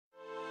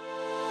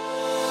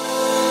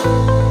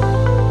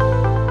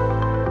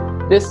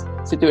This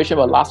situation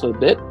will last for a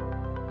bit,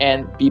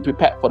 and be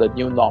prepared for the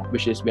new norm,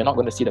 which is we're not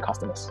going to see the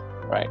customers,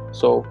 right?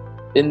 So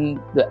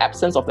in the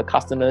absence of the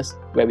customers,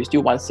 where we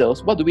still want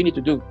sales, what do we need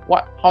to do?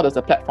 How does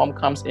the platform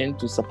comes in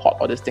to support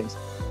all these things?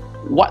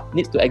 What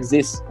needs to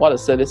exist? What are the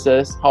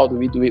services? How do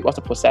we do it? What's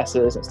the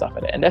processes and stuff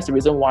like that? And that's the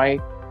reason why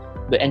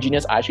the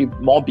engineers are actually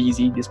more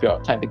busy this period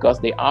of time, because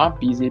they are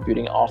busy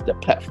building off the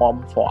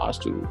platform for us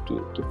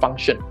to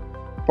function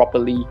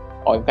properly,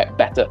 or in fact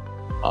better,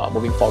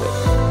 moving forward.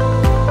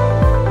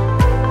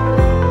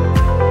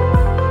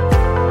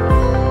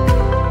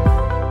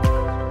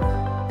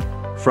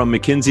 From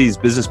McKinsey's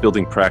business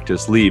building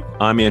practice, Leap,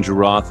 I'm Andrew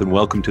Roth, and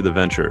welcome to The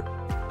Venture,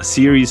 a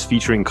series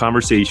featuring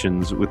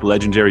conversations with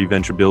legendary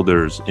venture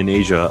builders in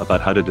Asia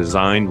about how to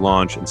design,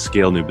 launch, and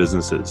scale new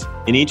businesses.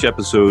 In each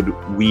episode,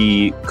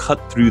 we cut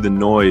through the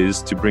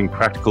noise to bring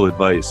practical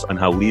advice on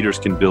how leaders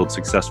can build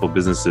successful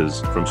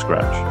businesses from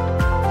scratch.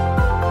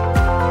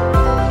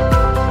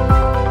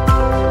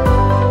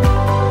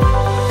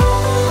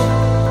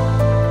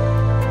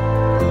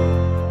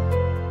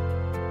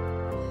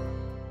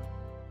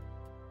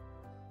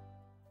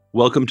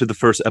 Welcome to the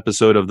first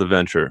episode of The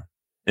Venture.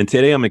 And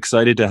today I'm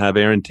excited to have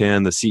Aaron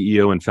Tan, the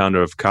CEO and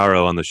founder of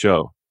Carro, on the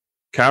show.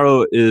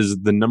 Carro is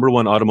the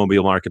 #1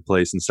 automobile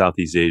marketplace in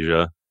Southeast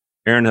Asia.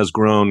 Aaron has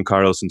grown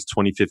Carro since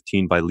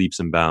 2015 by leaps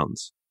and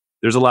bounds.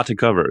 There's a lot to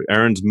cover.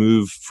 Aaron's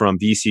move from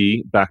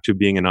VC back to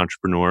being an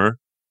entrepreneur,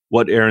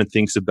 what Aaron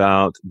thinks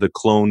about the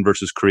clone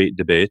versus create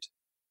debate,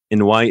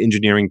 and why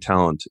engineering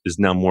talent is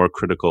now more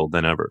critical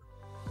than ever.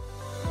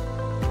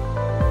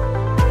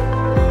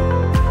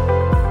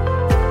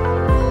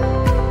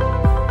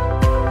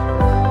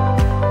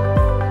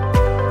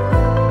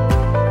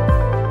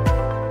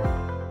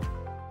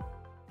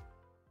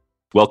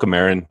 Welcome,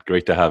 Aaron.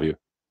 Great to have you.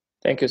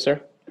 Thank you,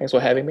 sir. Thanks for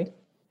having me.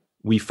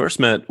 We first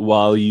met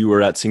while you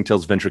were at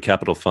Singtel's venture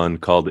capital fund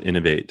called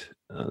Innovate.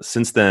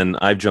 Since then,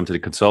 I've jumped into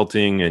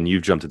consulting and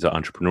you've jumped into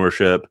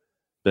entrepreneurship.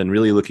 Been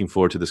really looking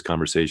forward to this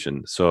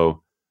conversation.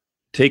 So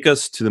take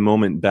us to the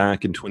moment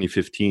back in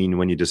 2015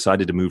 when you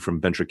decided to move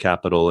from venture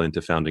capital into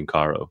founding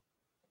Carro.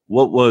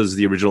 What was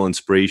the original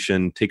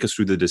inspiration? Take us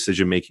through the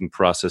decision-making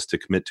process to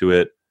commit to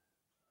it.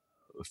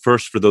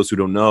 First, for those who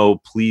don't know,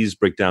 please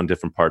break down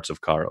different parts of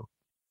Carro.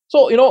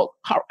 So,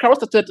 Carro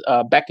started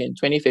back in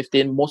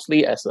 2015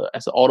 mostly as an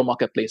auto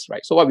marketplace,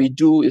 right? So what we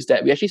do is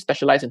that we actually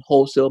specialize in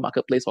wholesale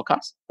marketplace for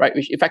cars, right?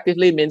 Which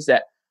effectively means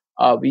that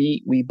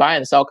we buy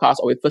and sell cars,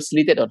 or we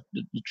facilitate the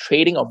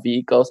trading of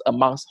vehicles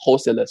amongst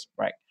wholesalers,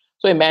 right?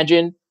 So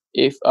imagine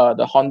if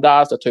the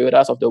Hondas, the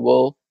Toyotas of the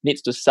world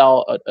needs to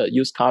sell a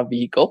used car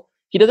vehicle,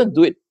 he doesn't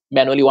do it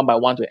manually one by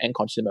one to an end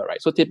consumer,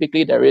 right? So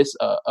typically there is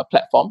a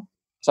platform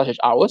such as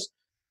ours,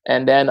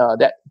 and then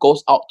that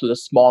goes out to the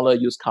smaller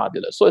used car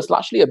dealers. So it's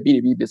largely a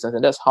B2B business,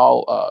 and that's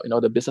how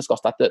the business got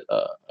started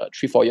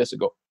 3-4 years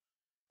ago.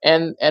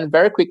 And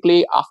very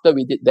quickly after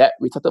we did that,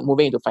 we started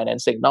moving into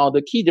financing. Now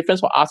the key difference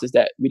for us is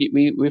that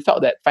we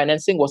felt that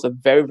financing was a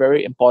very,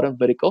 very important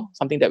vertical,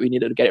 something that we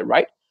needed to get it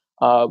right.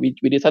 We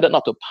decided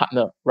not to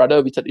partner.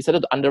 Rather, we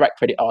decided to underwrite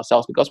credit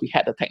ourselves, because we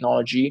had the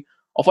technology,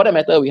 or for that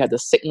matter, we had the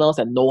signals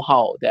and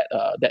know-how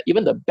that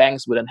even the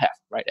banks wouldn't have,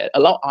 right? It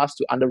allowed us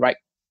to underwrite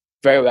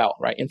very well,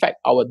 right? In fact,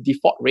 our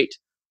default rate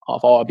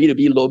of our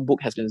B2B loan book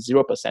has been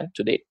 0%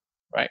 to date,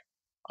 right?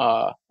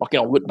 Knocking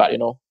on wood, but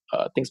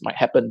things might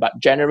happen. But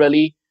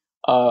generally,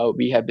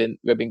 we've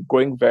been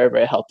growing very,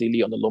 very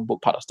healthily on the loan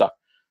book part of stuff,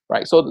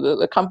 right? So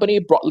the company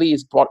broadly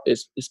is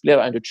split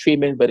out into 3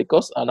 main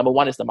verticals. Number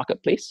 1 is the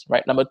marketplace,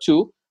 right? Number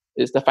 2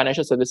 is the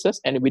financial services,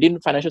 and within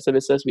financial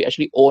services, we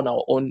actually own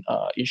our own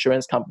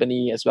insurance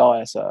company as well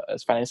as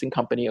financing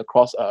company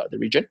across the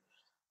region.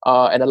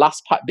 And the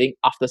last part being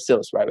after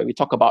sales, right? Where we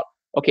talk about,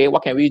 okay,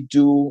 what can we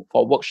do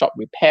for workshop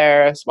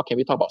repairs? What can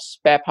we talk about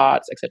spare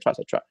parts, etc.,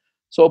 etc.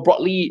 So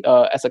broadly,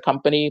 as a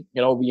company,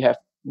 we have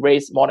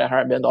raised more than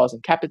 $100 million in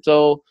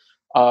capital.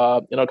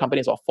 The company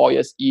is about 4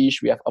 years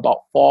each. We have about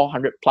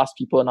 400 plus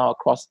people now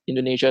across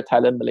Indonesia,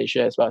 Thailand,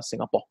 Malaysia, as well as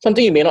Singapore.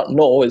 Something you may not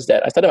know is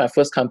that I started my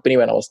first company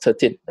when I was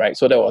 13, right?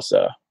 So that was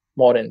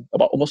more than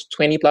about almost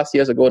 20 plus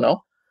years ago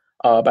now.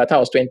 By the time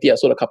I was 20, I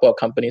sold a couple of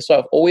companies. So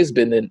I've always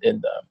been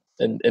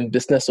in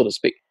business, so to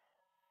speak.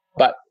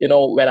 But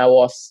when I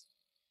was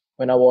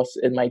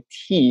in my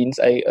teens,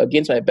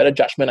 against my better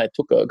judgment, I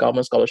took a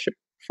government scholarship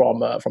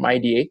from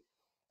IDA,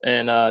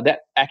 and that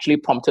actually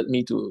prompted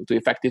me to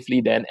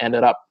effectively then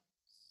ended up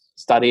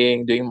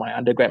studying, doing my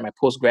undergrad, my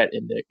postgrad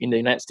in the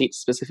United States.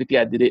 Specifically,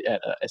 I did it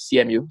at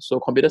CMU, so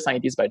computer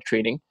scientist by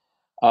training.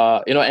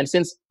 And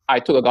since I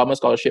took a government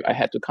scholarship, I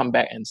had to come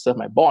back and serve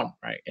my bond,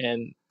 right?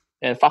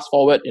 And fast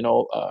forward,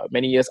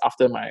 many years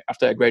after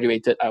I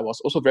graduated, I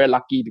was also very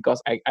lucky,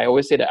 because I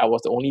always say that I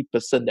was the only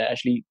person that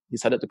actually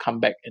decided to come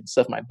back and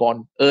serve my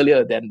bond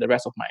earlier than the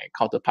rest of my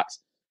counterparts.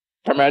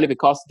 Primarily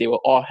because they were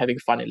all having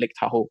fun in Lake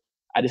Tahoe.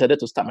 I decided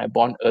to start my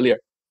bond earlier,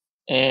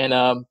 and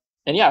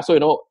yeah, so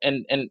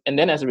and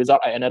then as a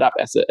result, I ended up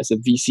as a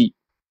VC.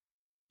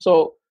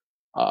 So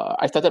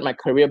I started my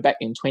career back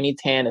in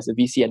 2010 as a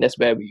VC, and that's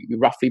where we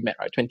roughly met,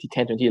 right?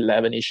 2010,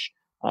 2011-ish.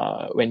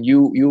 when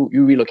you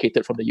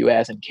relocated from the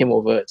US and came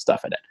over and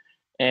stuff like that.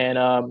 And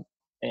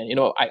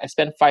I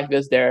spent 5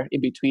 years there.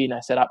 In between, I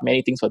set up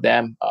many things for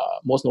them.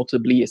 Most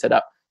notably, I set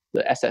up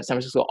the SF San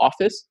Francisco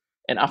office.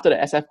 And after the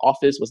SF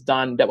office was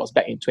done, that was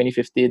back in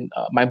 2015.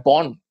 My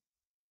bond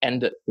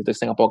ended with the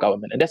Singapore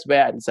government, and that's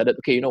where I decided,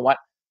 okay, you know what,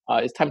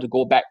 it's time to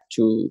go back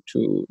to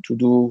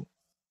do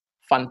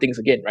fun things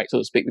again, right, so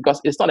to speak.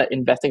 Because it's not that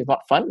investing is not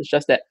fun. It's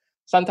just that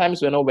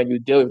sometimes, when you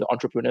deal with the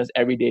entrepreneurs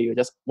every day, you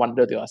just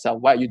wonder to yourself,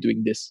 why are you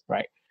doing this,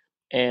 right?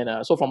 And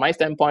so from my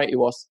standpoint, it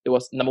was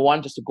number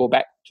one, just to go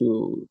back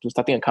to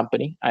starting a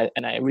company. I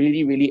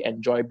really really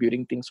enjoy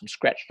building things from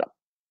scratch.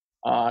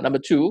 Number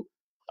two,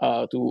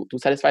 to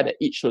satisfy the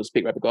itch, so to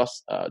speak, right?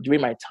 Because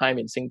during my time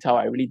in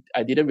Singtel,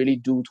 I didn't really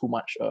do too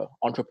much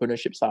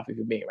entrepreneurship stuff, if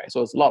you may, right?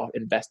 So it's a lot of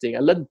investing. I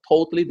learned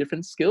totally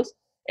different skills,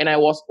 and I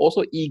was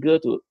also eager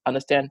to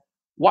understand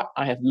what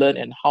I have learned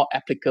and how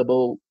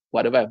applicable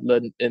whatever I've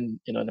learned in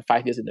the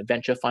 5 years in the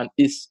venture fund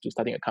is to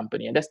starting a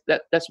company. And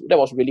that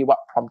was really what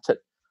prompted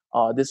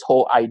this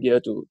whole idea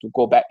to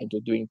go back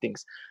into doing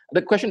things.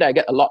 The question that I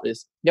get a lot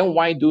is, then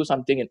why do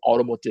something in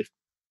automotive?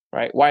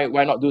 Right? Why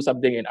not do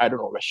something in, I don't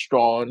know,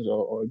 restaurants,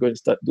 or go and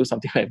do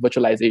something like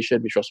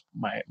virtualization, which was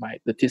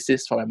the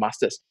thesis for my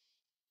master's.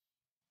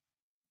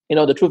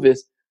 The truth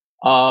is,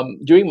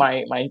 during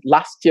my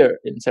last year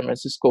in San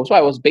Francisco, so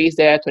I was based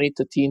there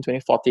 2013,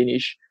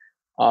 2014-ish.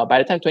 By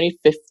the time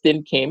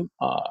 2015 came,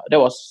 that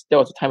was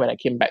the time when I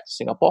came back to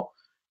Singapore.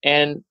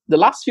 And the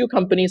last few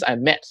companies I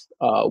met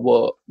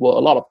were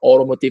a lot of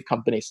automotive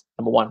companies,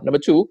 number one. Number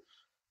two,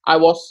 I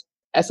was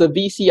as a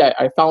VC,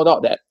 I found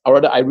out that, or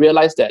rather, I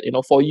realized that,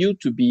 for you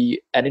to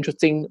be an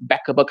interesting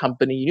backable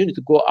company, you need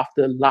to go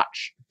after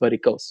large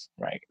verticals,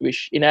 right?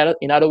 Which in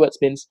other words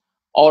means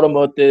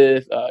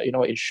automotive,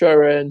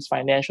 insurance,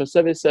 financial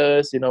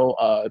services,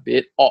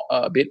 be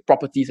it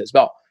properties as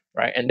well,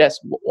 right? And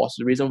was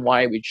the reason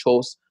why we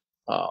chose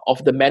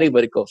of the many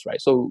verticals,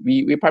 right? So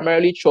we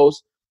primarily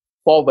chose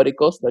four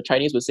verticals. The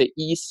Chinese would say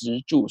衣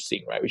食住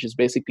行, right? Which is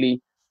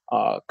basically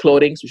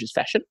clothing, which is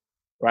fashion,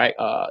 right?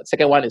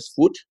 Second one is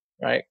food,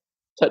 right?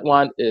 Third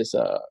one is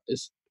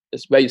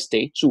where you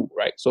stay, 住,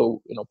 right?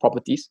 So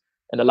properties,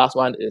 and the last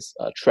one is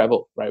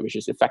travel, right? Which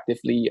is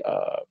effectively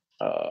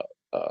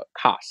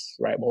cars,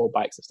 right?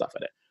 Motorbikes and stuff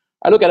like that.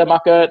 I look at the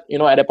market,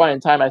 at that point in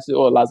time, I see,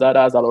 oh,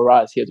 Lazada,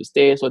 Zalora is here to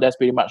stay, so that's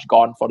pretty much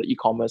gone for the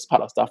e-commerce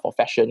part of stuff for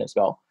fashion as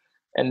well.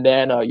 And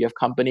then you have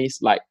companies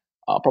like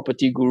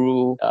Property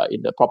Guru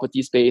in the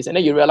property space, and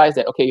then you realize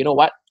that, okay, you know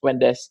what? When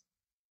there's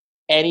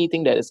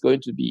anything that is going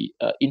to be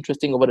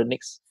interesting over the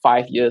next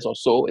 5 years or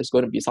so is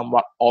going to be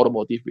somewhat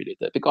automotive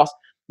related, because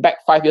back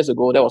 5 years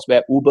ago, that was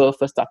where Uber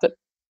first started,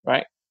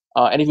 right?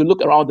 And if you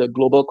look around the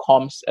global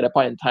comms at that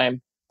point in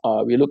time,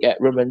 we look at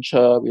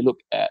Renrenche, we look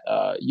at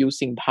Yu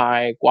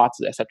Xingtai,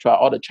 Guazi, etc.,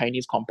 all the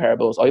Chinese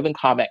comparables, or even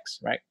CarMax,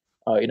 right?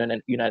 In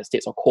the United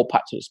States, or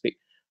Copart, so to speak.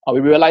 We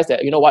realize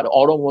that, the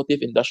automotive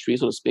industry,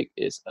 so to speak,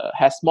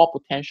 has more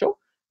potential,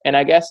 and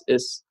I guess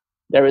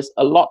there is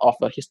a lot of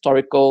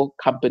historical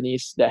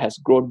companies that has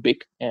grown big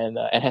and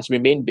has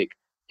remained big.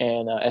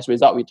 And as a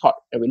result, we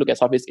look at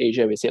Southeast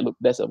Asia, we say, look,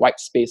 there's a white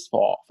space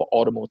for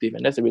automotive,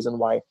 and that's the reason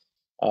why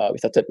we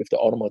started with the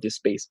automotive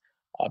space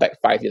back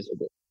 5 years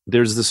ago.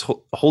 There's this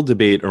whole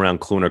debate around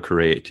clone or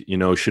create.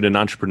 Should an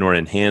entrepreneur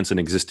enhance an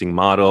existing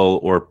model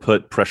or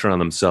put pressure on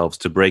themselves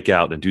to break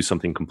out and do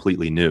something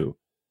completely new?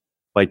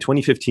 By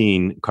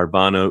 2015,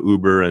 Carvana,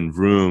 Uber, and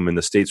Vroom in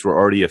the States were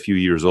already a few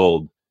years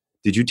old.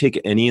 Did you take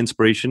any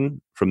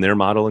inspiration from their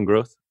model and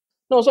growth?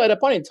 No, so at that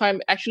point in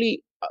time,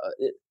 actually,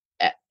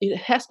 it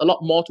has a lot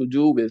more to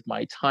do with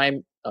my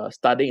time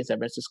studying in San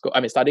Francisco. I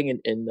mean, studying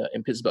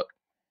in Pittsburgh.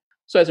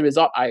 So as a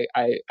result, I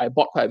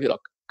bought quite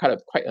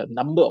a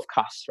number of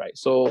cars, right?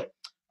 So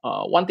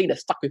one thing that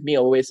stuck with me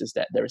always is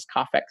that there is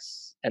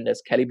Carfax and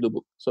there's Kelley Blue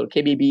Book. So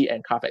KBB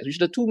and Carfax,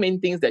 which are the two main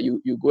things that you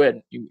go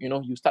and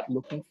you start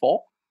looking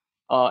for.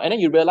 And then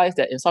you realize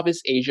that in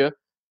Southeast Asia,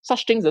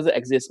 such things doesn't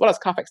exist. What does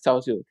Carfax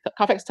tells you?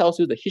 Carfax tells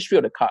you the history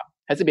of the car.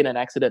 Has it been an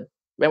accident?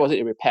 When was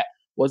it repaired?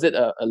 Was it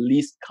a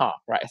leased car,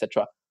 right,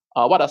 etc.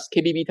 What does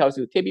KBB tells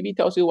you? KBB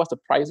tells you what's the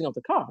pricing of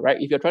the car, right?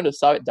 If you're trying to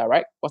sell it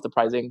direct, what's the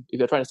pricing? If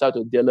you're trying to sell it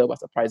to a dealer,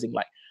 what's the pricing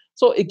like?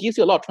 So it gives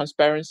you a lot of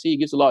transparency, it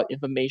gives a lot of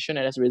information,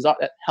 and as a result,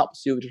 that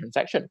helps you with the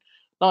transaction.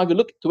 Now, if you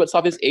look towards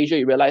Southeast Asia,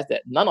 you realize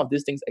that none of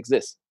these things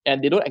exist,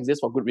 and they don't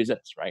exist for good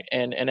reasons, right?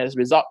 And as a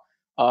result,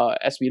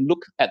 as we look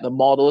at the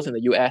models in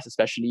the US,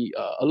 especially,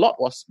 a lot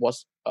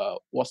was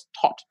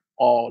taught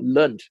or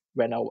learned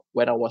when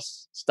I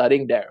was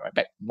studying there, right,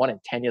 back more than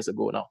 10 years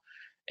ago now.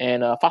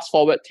 And fast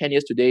forward 10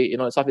 years today,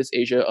 in Southeast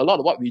Asia, a lot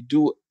of what we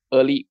do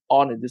early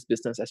on in this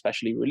business,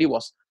 especially, really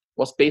was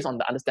based on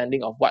the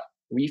understanding of what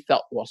we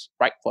felt was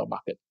right for a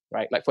market,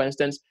 right? Like, for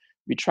instance,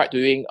 we tried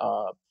doing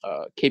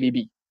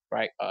KBB,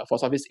 right, for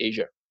Southeast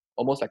Asia,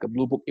 almost like a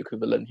blue book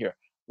equivalent here,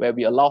 where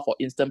we allow for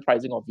instant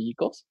pricing of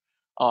vehicles.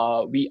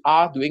 We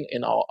are doing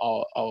in our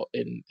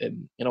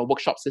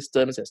workshop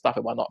systems and stuff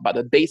and whatnot, but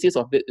the basis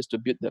of it is to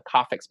build the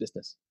Carfax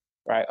business,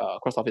 right,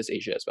 across Southeast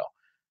Asia as well.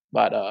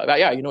 But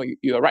yeah,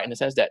 you're right in the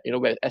sense that,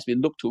 as we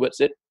look towards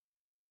it,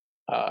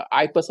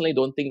 I personally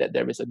don't think that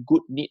there is a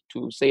good need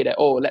to say that,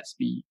 oh, let's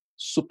be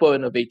super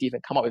innovative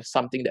and come up with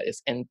something that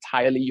is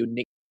entirely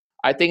unique.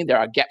 I think there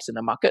are gaps in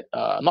the market.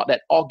 Not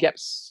that all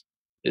gaps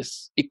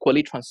is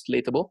equally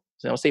translatable.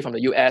 So, say from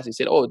the US, you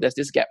said, oh, there's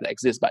this gap that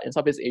exists, but in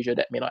Southeast Asia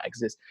that may not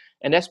exist.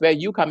 And that's where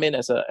you come in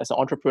as an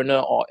entrepreneur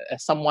or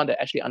as someone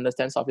that actually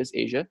understands Southeast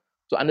Asia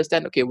to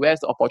understand, okay, where's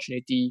the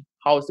opportunity?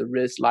 How is the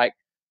risk like?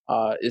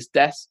 Is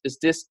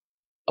this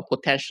a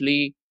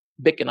potentially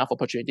big enough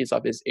opportunity in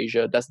Southeast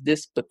Asia? Does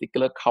this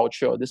particular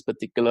culture or this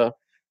particular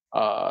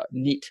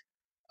need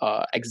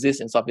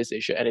exist in Southeast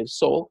Asia? And if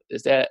so,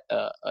 is there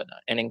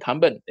an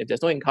incumbent? If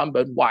there's no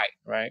incumbent, why,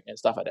 right? And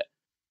stuff like that.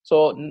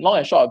 So long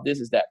and short of this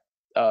is that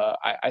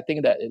I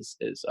think that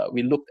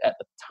we looked at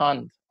a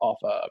ton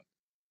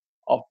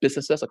of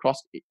businesses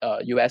across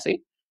USA,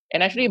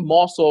 and actually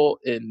more so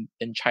in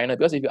China,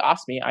 because if you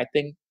ask me, I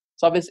think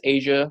Southeast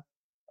Asia,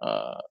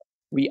 uh,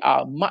 we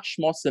are much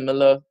more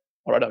similar,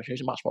 or rather,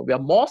 much more. We are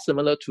more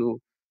similar to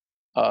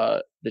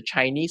the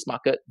Chinese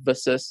market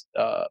versus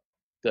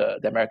the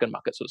American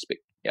market, so to speak.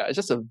 Yeah, it's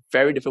just a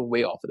very different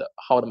way of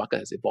how the market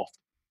has evolved.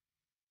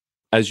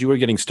 As you were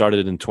getting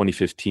started in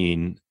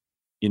 2015,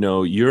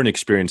 you're an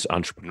experienced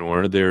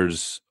entrepreneur.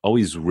 There's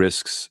always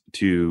risks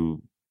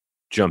to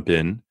jump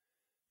in,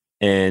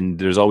 and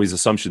there's always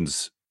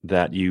assumptions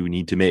that you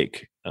need to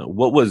make.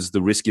 What was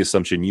the risky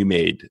assumption you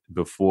made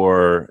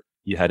before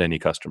you had any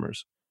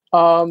customers?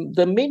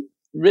 The main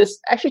risk,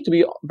 actually, to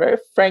be very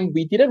frank,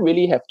 we didn't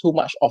really have too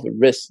much of a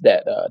risk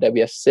that we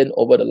have seen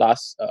over the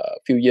last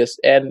few years.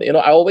 And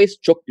I always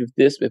joke with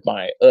this with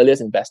my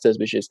earliest investors,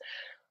 which is,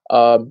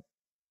 um,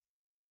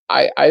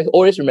 I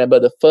always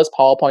remember the first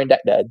PowerPoint deck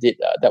that I did,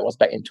 that was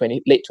back in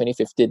late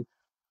 2015.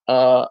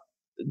 Uh,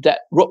 that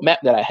roadmap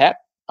that I had,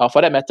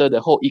 for that matter, the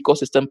whole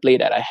ecosystem play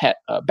that I had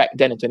back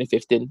then in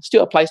 2015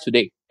 still applies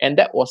today. And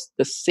that was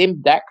the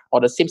same deck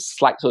or the same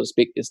slide, so to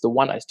speak, is the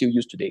one I still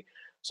use today.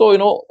 So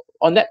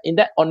on that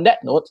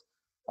note,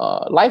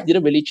 life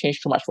didn't really change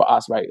too much for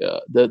us, right?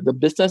 The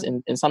business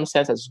in some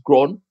sense has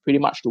grown pretty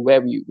much to where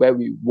we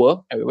were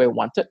and where we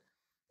wanted.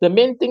 The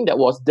main thing that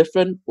was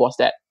different was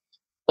that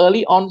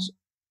early on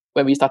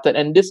when we started,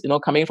 and this,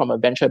 coming from a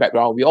venture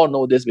background, we all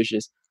know this, which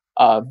is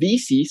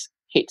VCs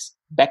hates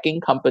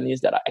backing companies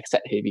that are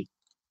asset heavy,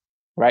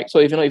 right? So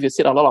if you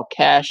sit on a lot of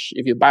cash,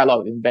 if you buy a lot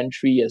of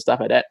inventory and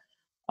stuff like that,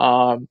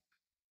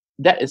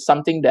 that is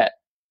something that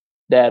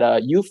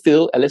you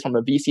feel, at least from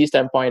a VC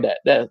standpoint,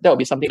 that will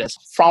be something that's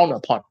frowned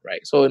upon,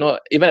 right? So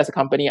even as a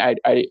company,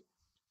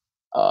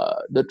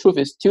 the truth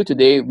is, till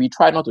today, we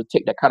try not to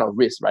take that kind of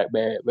risk, right?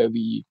 Where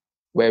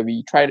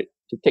we try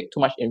to take too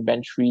much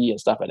inventory and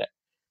stuff like that.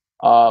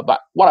 But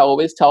what I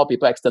always tell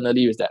people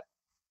externally is that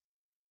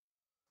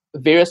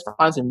various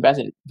funds invest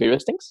in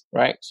various things,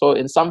 right? So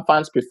in some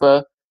funds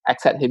prefer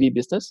asset heavy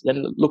business,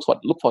 then look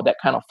for that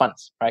kind of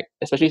funds, right?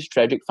 Especially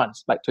strategic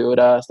funds like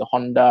Toyotas, the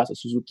Hondas, the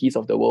Suzukis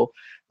of the world.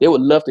 They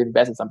would love to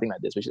invest in something like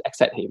this, which is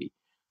asset heavy,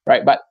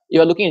 right? But if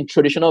you're looking in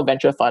traditional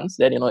venture funds,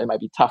 then it might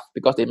be tough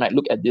because they might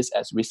look at this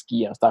as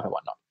risky and stuff and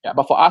whatnot. Yeah,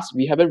 but for us,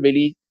 we haven't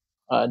really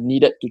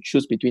needed to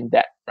choose between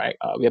that, right?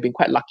 We have been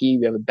quite lucky.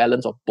 We have a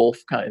balance of both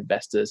kind of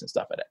investors and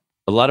stuff like that.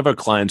 A lot of our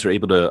clients are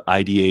able to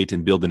ideate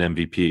and build an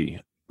MVP,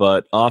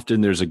 but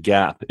often there's a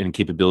gap in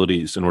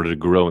capabilities in order to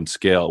grow and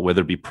scale,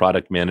 whether it be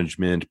product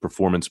management,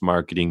 performance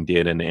marketing,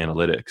 data, and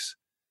analytics.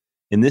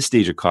 In this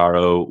stage of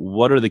Carro,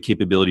 what are the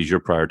capabilities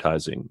you're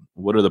prioritizing?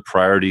 What are the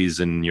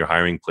priorities in your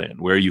hiring plan?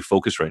 Where are you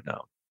focused right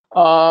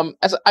now?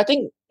 As I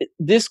think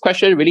this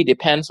question really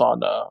depends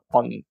on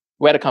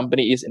where the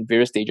company is in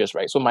various stages,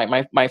 right? So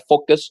my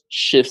focus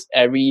shifts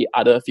every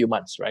other few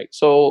months, right?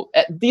 So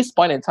at this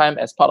point in time,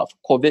 as part of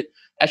COVID,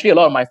 actually a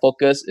lot of my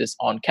focus is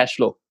on cash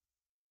flow,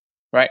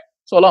 right?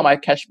 So a lot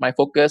of my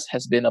focus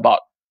has been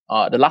about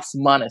the last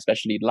month,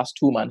 especially the last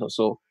 2 months or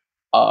so.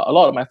 A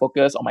lot of my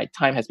focus on my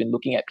time has been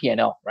looking at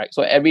P&L, right?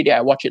 So every day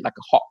I watch it like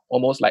a hawk,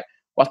 almost like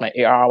what's my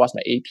AR, what's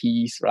my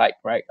APs, right?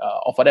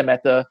 Or for that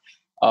matter,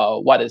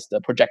 what is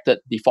the projected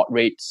default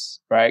rates,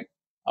 right?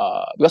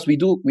 Because we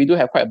do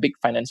have quite a big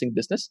financing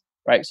business,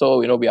 right? So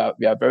we are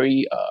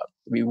very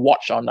we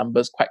watch our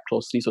numbers quite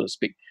closely, so to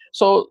speak.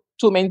 So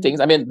two main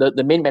things. I mean,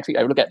 the main metric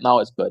I look at now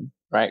is burn,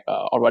 right?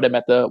 Or rather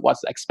matter,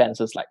 what's the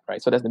expenses like,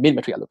 right? So that's the main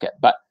metric I look at.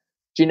 But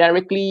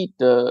generically,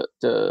 the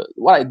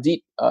what I did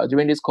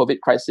during this COVID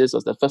crisis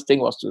was the first thing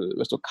was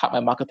to cut my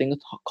marketing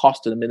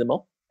cost to the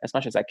minimal as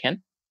much as I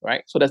can,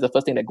 right? So that's the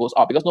first thing that goes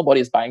out because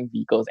nobody is buying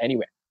vehicles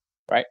anywhere,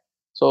 right?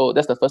 So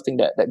that's the first thing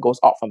that goes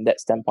out from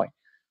that standpoint.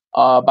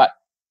 But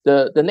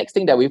the next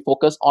thing that we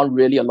focus on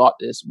really a lot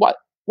is what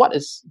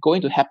is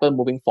going to happen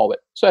moving forward.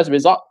 So as a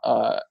result,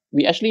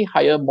 we actually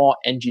hire more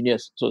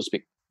engineers, so to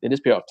speak, in this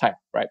period of time,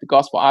 right?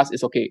 Because for us,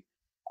 it's okay.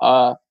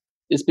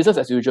 It's business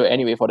as usual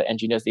anyway for the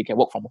engineers. They can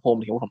work from home,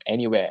 they can work from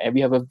anywhere, and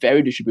we have a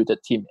very distributed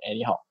team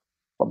anyhow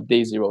from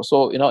day zero.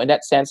 So in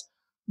that sense,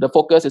 the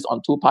focus is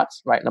on two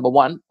parts, right? Number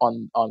one,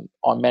 on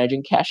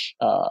managing cash.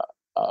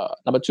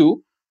 Number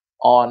two,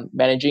 on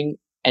managing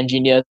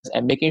engineers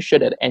and making sure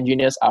that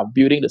engineers are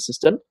building the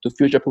system to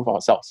future proof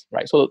ourselves,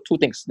 right? So two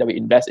things that we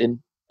invest in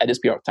at this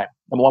period of time.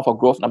 Number one, for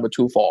growth. Number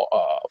two, for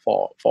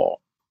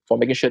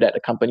making sure that the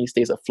company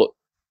stays afloat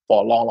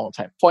for a long, long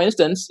time. For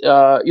instance,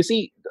 you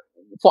see,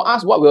 for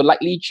us, what will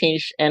likely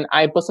change, and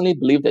I personally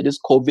believe that this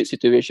COVID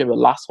situation will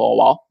last for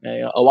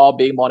a while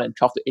being more than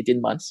 12 to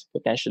 18 months,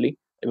 potentially,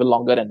 even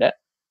longer than that.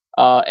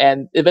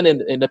 And even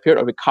in the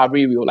period of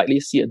recovery, we will likely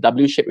see a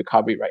W-shaped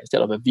recovery, right,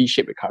 instead of a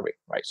V-shaped recovery,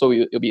 right? So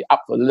it'll be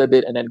up for a little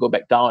bit and then go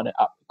back down and then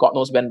up. God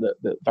knows when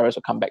the virus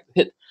will come back to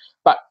hit.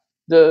 But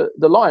the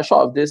long and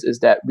short of this is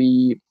that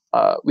we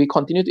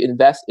continue to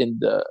invest in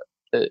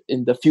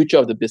the future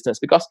of the business,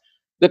 because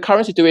the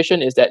current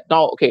situation is that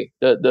now, okay,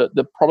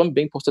 the problem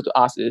being posted to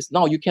us is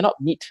now you cannot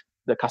meet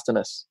the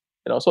customers,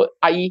 so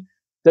i.e.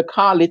 the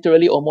car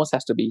literally almost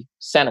has to be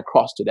sent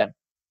across to them,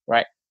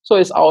 right? So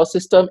is our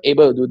system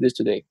able to do this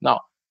today?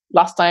 Now,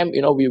 last time,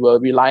 we were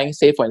relying,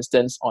 say, for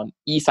instance, on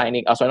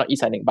e-signing, sorry, not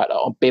e-signing, but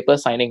on paper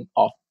signing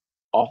of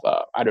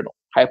I don't know,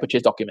 hire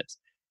purchase documents.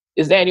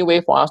 Is there any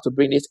way for us to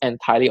bring this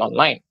entirely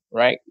online,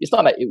 right? It's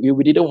not like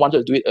we didn't want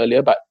to do it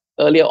earlier, but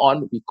earlier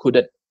on we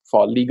couldn't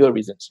for legal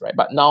reasons, right?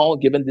 But now,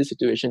 given this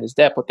situation, is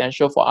there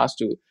potential for us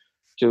to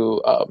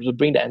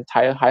bring the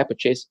entire hire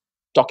purchase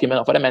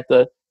document, or for that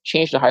matter,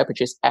 change the hire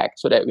purchase act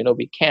so that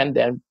we can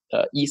then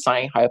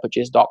e-sign hire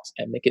purchase docs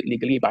and make it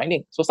legally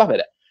binding, so stuff like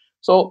that.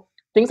 So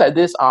things like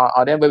this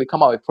are then where we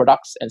come out with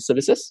products and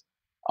services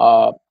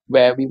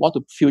where we want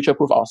to future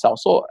proof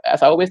ourselves. So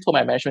as I always told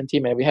my management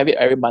team, and we have it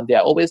every Monday,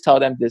 I always tell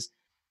them this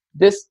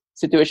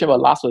situation will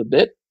last for a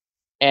bit,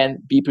 and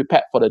be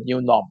prepared for the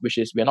new norm, which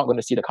is we're not going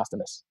to see the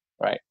customers,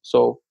 right?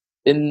 So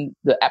in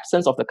the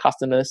absence of the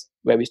customers,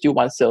 where we still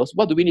want sales,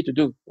 what do we need to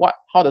do?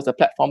 How does the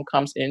platform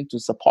comes in to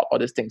support all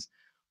these things?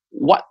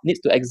 What needs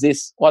to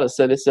exist? What are the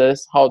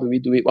services? How do we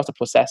do it? What's the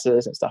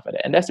processes and stuff like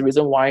that? And that's the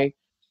reason why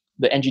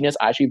the engineers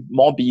are actually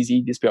more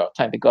busy this period of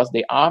time, because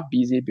they are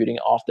busy building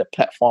off the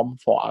platform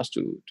for us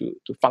to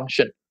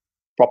function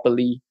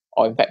properly,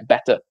 or in fact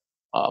better,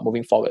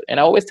 moving forward. And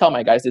I always tell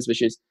my guys this,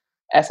 which is,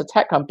 as a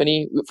tech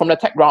company, from the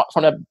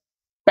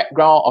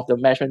background of the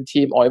management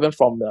team, or even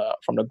from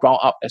the ground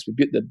up as we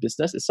build the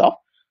business itself,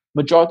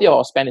 majority of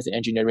our spend is in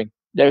engineering.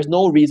 There is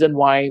no reason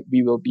why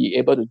we will be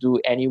able to do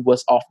any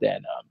worse off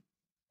than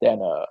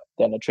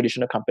a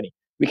traditional company.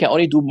 We can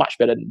only do much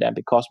better than them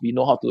because we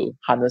know how to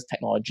harness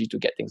technology to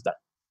get things done.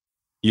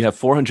 You have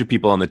 400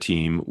 people on the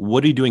team.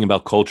 What are you doing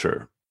about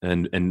culture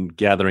and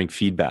gathering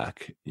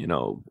feedback?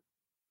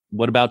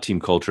 What about team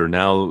culture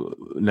now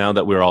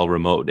that we're all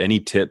remote? Any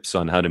tips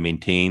on how to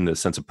maintain the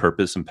sense of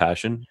purpose and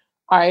passion?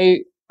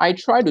 I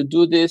try to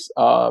do this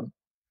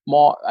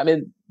more.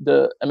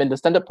 The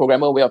standard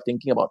programmer way of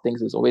thinking about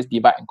things is always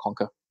divide and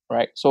conquer,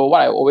 right? So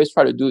what I always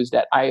try to do is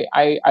that I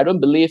don't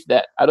believe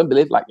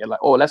like you're like,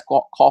 oh, let's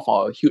call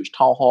for a huge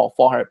town hall of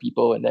 400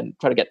 people and then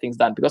try to get things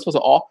done, because first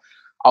of all,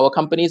 our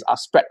companies are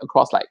spread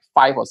across like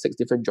 5 or 6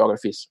 different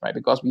geographies, right?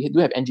 Because we do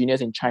have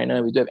engineers in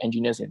China, we do have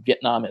engineers in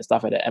Vietnam and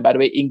stuff like that. And by the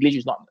way, English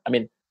is not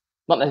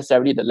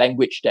necessarily the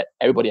language that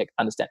everybody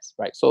understands,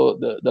 right? So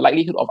the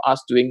likelihood of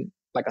us doing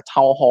like a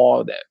town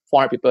hall that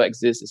 400 people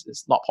exist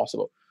is not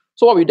possible.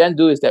 So what we then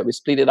do is that we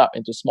split it up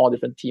into small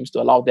different teams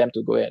to allow them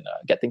to go and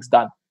get things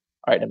done,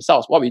 all right,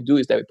 themselves. What we do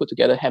is that we put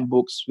together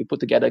handbooks, we put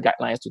together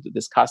guidelines to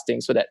discuss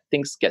things so that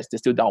things get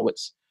distilled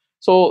downwards.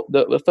 So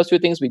the first few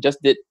things we just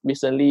did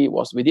recently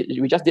was we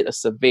just did a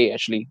survey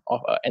actually of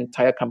an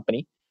entire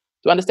company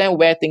to understand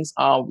where things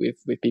are with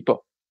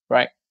people,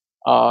 right?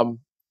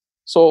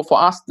 So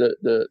for us,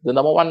 the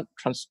number one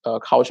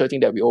culture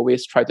thing that we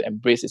always try to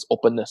embrace is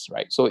openness,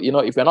 right? So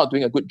if we're not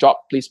doing a good job,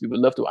 please, we would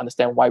love to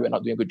understand why we're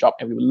not doing a good job,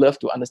 and we would love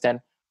to understand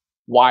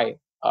why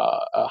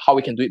how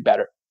we can do it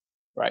better,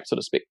 right, so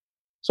to speak.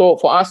 So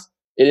for us,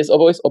 it is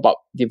always about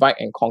divide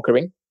and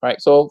conquering,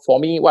 right? So for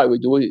me, what we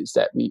do is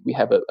that we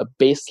have a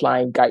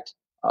baseline guide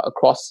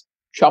across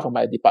 12 of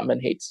my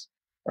department heads,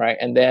 right?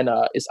 And then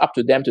it's up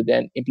to them to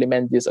then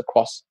implement this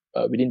across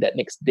within that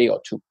next day or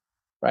two,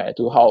 right?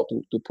 To how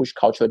to push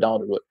culture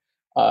down the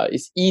road.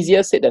 It's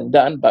easier said than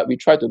done, but we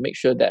try to make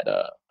sure that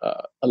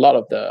a lot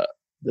of the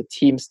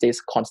team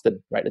stays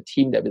constant, right? The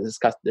team that we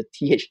discussed, the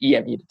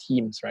THEME, the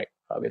teams, right?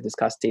 We've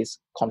discussed stays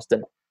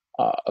constant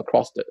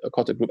across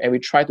the group, and we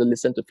try to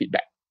listen to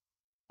feedback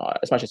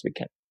as much as we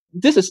can.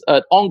 This is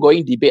an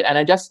ongoing debate, and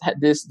I just had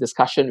this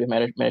discussion with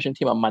my management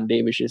team on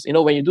Monday, which is,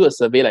 when you do a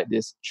survey like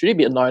this, should it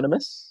be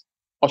anonymous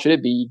or should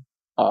it be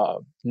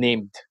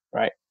named,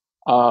 right?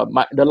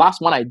 The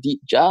last one I did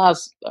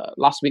just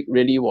last week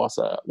really was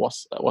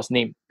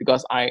named,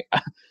 because I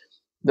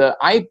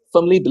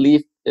firmly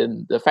believe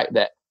in the fact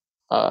that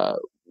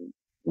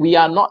we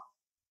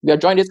are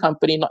joining this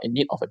company not in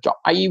need of a job,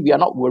 i.e. we are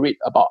not worried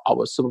about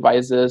our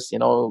supervisors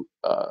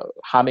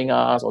harming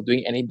us or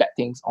doing any bad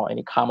things or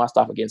any karma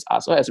stuff against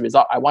us. So as a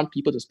result, I want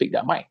people to speak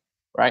their mind,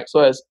 right?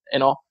 So as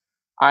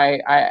I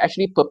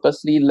actually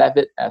purposely left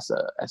it as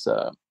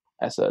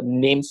a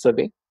name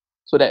survey,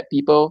 so that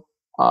people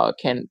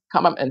can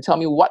come up and tell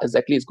me what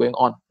exactly is going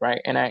on,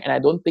 right? And I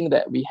don't think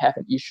that we have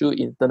an issue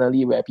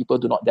internally where people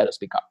do not dare to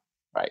speak up,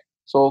 right?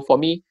 So for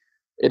me,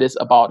 it is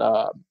about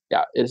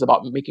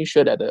making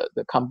sure that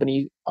the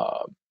company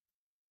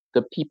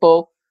the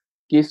people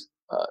give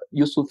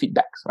useful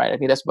feedbacks, right? I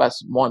think that's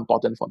what's more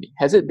important for me.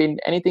 Has it been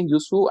anything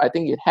useful? I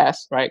think it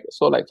has, right?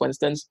 So like for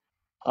instance,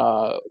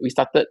 we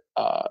started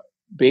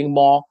being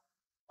more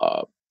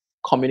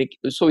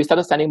so we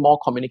started sending more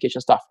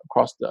communication stuff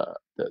across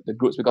the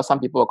groups, because some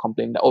people were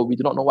complaining that, oh, we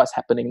do not know what's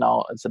happening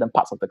now in certain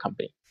parts of the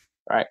company,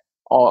 right?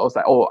 Or it was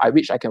like, oh, I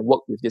wish I can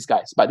work with these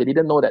guys, but they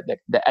didn't know that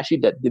actually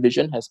that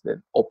division has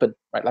been open,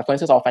 right? Like for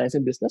instance, our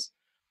financing business,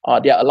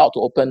 they are allowed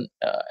to open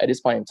at this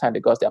point in time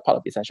because they are part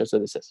of essential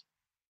services.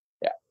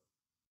 Yeah.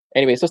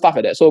 Anyway, so stuff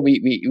like that. So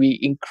we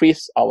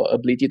increase our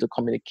ability to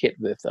communicate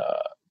with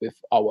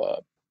our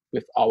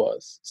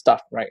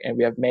staff, right? And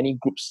we have many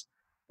groups.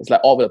 It's like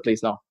all over the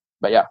place now.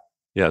 But yeah.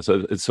 Yeah,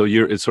 so it's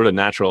sort of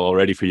natural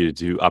already for you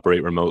to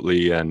operate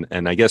remotely, and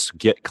I guess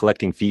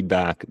collecting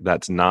feedback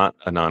that's not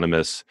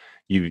anonymous.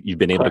 You've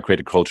been able to create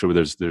a culture where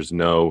there's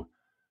no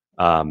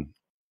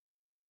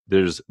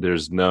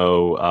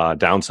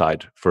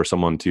downside for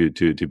someone to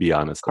be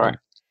honest. Correct.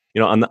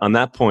 On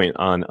that point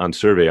on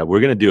survey, we're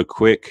going to do a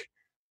quick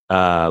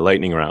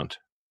lightning round.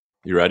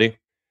 You ready?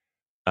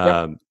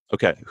 Yep.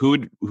 Okay.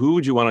 Who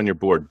would you want on your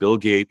board? Bill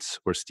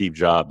Gates or Steve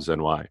Jobs,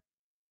 and why?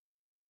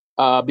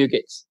 Bill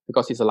Gates,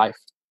 because he's alive.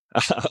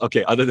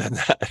 Okay. Other than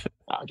that,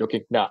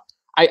 joking. Yeah,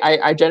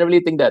 I generally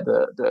think that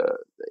the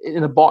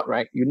in a board,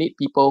 right, you need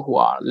people who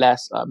are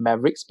less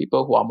mavericks,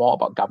 people who are more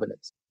about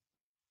governance.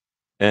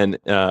 And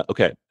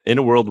okay, in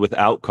a world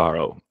without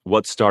Carro,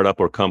 what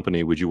startup or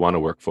company would you want to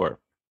work for?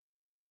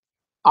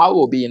 I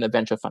will be in a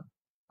venture fund.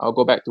 I'll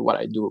go back to what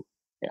I do.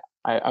 Yeah,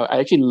 I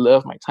actually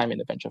love my time in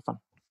the venture fund.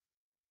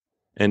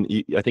 And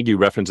I think you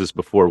referenced this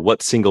before.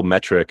 What single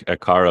metric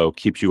at Carro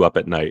keeps you up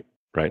at night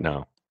right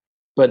now?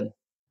 Burn.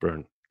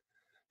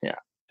 Yeah.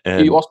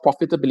 And it was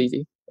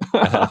profitability.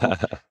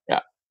 Yeah.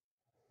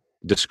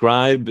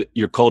 Describe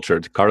your culture,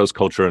 Carro's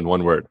culture, in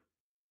one word.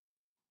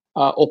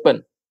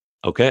 Open.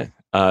 Okay.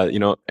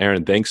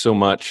 Aaron, thanks so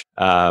much.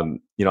 I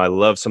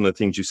love some of the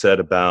things you said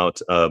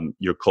about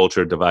your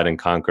culture, divide and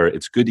conquer.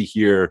 It's good to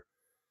hear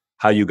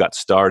how you got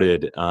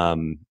started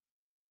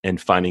and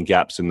finding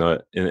gaps in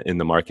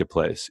the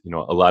marketplace.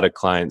 A lot of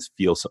clients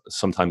feel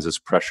sometimes this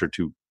pressure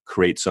to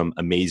create some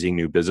amazing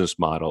new business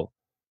model,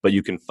 but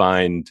you can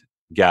find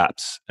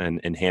gaps and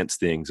enhance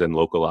things and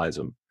localize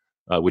them,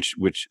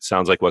 which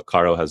sounds like what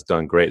Carro has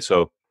done great.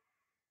 So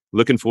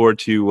looking forward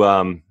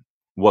to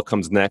what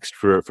comes next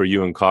for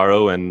you and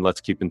Carro, and let's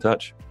keep in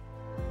touch.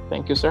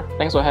 Thank you, sir.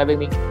 Thanks for having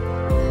me.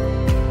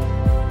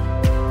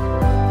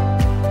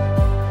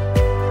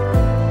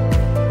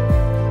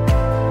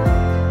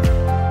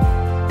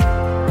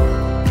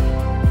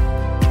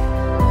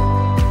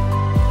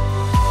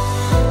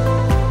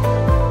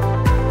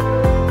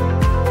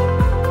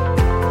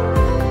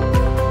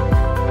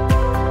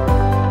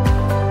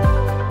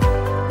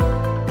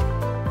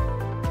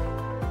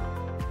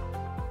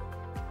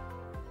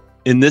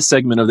 In this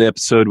segment of the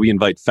episode, we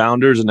invite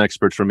founders and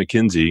experts from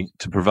McKinsey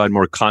to provide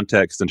more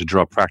context and to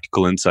draw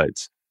practical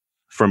insights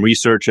from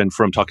research and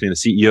from talking to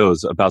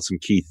CEOs about some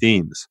key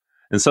themes.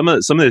 And some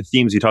of the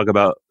themes you talk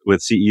about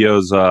with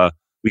CEOs,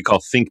 we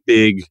call think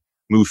big,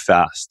 move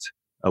fast.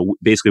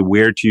 Basically,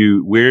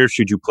 where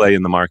should you play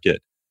in the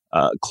market?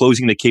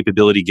 Closing the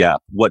capability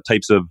gap. What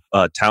types of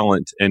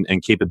talent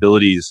and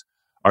capabilities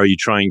are you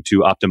trying to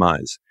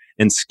optimize?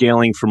 And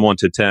scaling from 1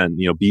 to 10,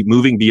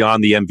 moving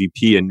beyond the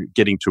MVP and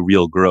getting to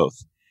real growth.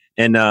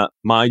 And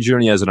my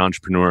journey as an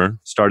entrepreneur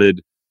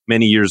started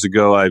many years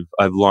ago.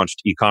 I've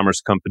launched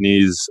e-commerce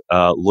companies,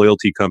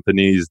 loyalty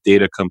companies,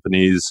 data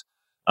companies,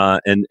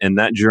 and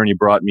that journey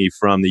brought me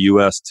from the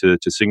U.S. to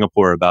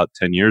Singapore about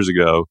 10 years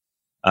ago,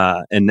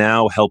 and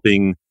now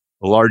helping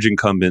large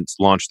incumbents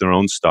launch their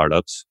own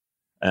startups.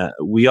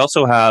 We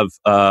also have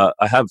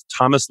I have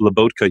Thomas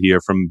Labotka here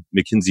from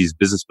McKinsey's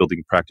business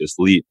building practice,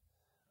 LEAP.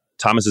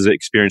 Thomas is an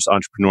experienced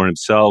entrepreneur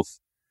himself.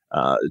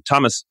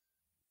 Thomas,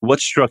 what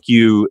struck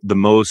you the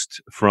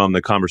most from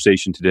the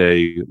conversation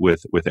today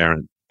with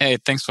Aaron? Hey,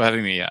 thanks for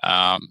having me.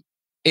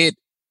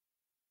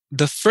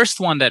 The first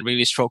one that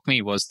really struck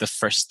me was the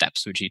first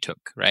steps which he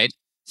took, right?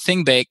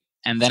 Think big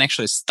and then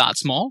actually start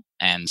small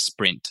and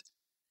sprint.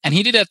 And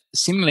he did that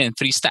seemingly in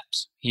 3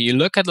 steps. He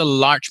looked at the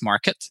large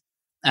market.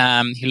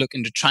 He looked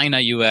into China,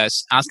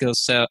 US, asked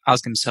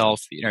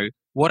himself,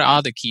 what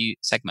are the key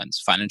segments?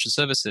 Financial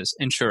services,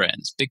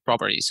 insurance, big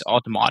properties,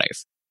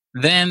 automotive.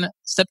 Then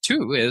step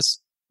 2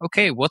 is,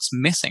 okay, what's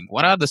missing?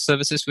 What are the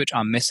services which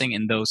are missing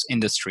in those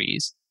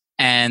industries?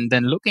 And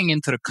then looking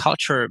into the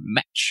culture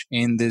match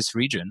in this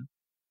region.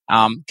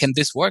 Can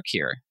this work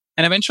here?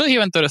 And eventually he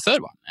went to the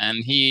third one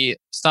and he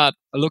started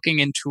looking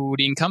into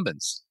the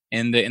incumbents.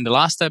 In the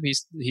last step,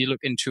 he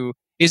looked into,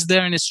 is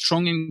there any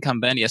strong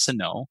incumbent? Yes and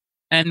no.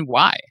 And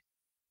why?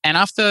 And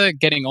after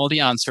getting all the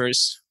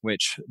answers,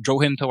 which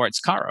drove him towards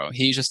Carro,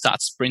 he just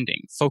started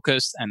sprinting,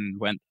 focused, and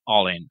went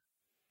all in.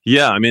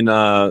 Yeah, I mean,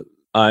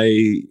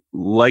 I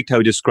liked how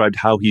he described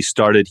how he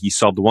started. He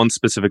solved one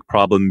specific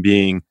problem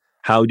being,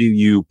 how do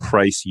you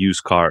price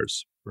used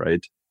cars,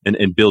 right?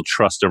 And build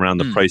trust around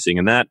the pricing.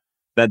 And that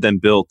then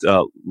built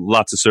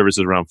lots of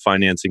services around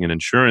financing and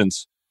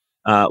insurance.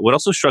 What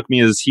also struck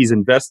me is he's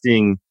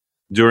investing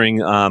during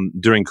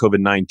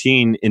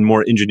COVID-19 in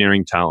more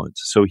engineering talent.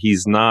 So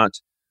he's not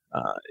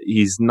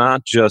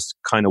just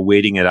kind of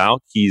waiting it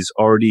out. He's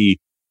already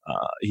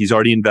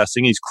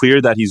investing. He's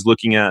clear that he's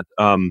looking at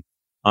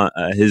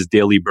his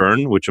daily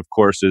burn, which of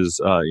course is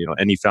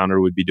any founder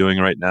would be doing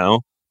right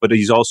now. But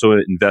he's also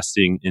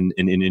investing in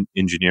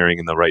engineering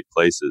in the right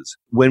places.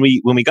 When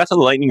we got to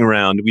the lightning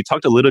round, we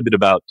talked a little bit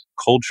about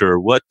culture.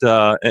 What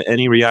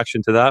any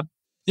reaction to that?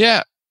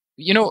 Yeah,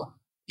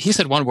 he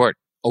said one word: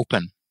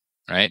 open,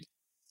 right?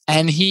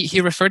 And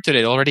he referred to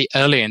it already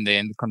early in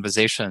the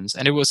conversations,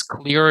 and it was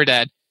clear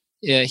that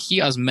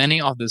he, as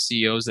many of the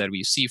CEOs that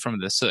we see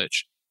from the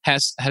search,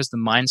 has the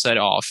mindset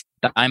of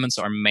diamonds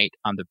are made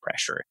under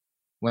pressure.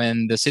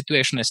 When the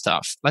situation is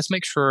tough, let's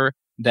make sure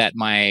that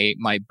my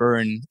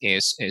burn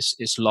is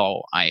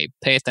low. I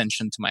pay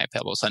attention to my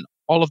pebbles and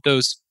all of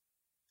those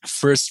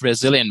first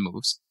resilient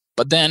moves.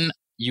 But then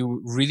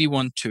you really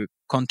want to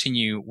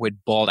continue with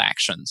bold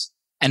actions.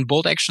 And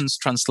bold actions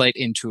translate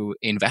into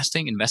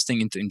investing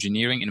into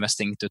engineering,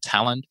 investing into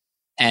talent.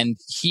 And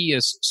he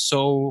is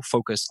so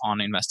focused on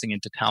investing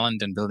into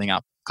talent and building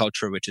up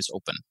culture which is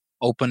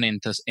open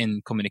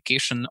in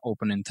communication,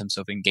 open in terms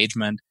of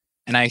engagement.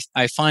 And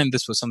I find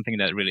this was something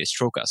that really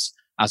struck us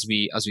as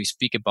we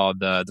speak about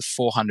the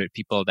 400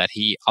 people that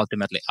he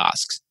ultimately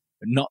asks,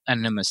 not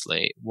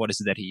anonymously, what is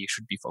it that he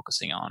should be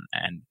focusing on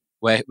and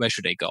where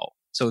should they go?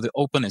 So the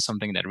open is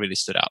something that really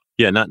stood out.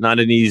 Yeah, not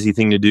an easy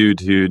thing to do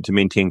to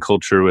maintain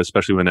culture,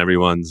 especially when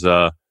everyone's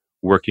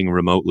working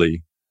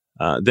remotely.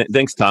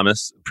 Thanks,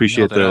 Thomas.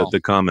 Appreciate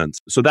the comments.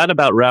 So that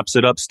about wraps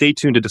it up. Stay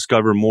tuned to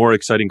discover more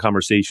exciting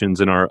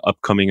conversations in our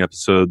upcoming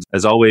episodes.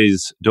 As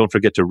always, don't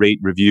forget to rate,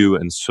 review,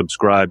 and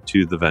subscribe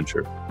to The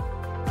Venture.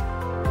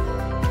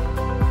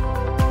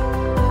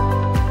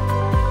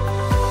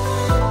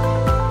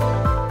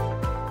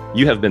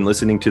 You have been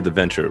listening to The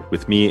Venture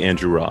with me,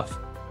 Andrew Roth.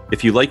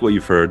 If you like what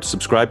you've heard,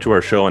 subscribe to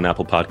our show on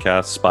Apple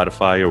Podcasts,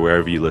 Spotify, or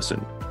wherever you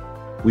listen.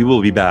 We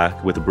will be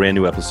back with a brand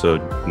new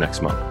episode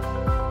next month.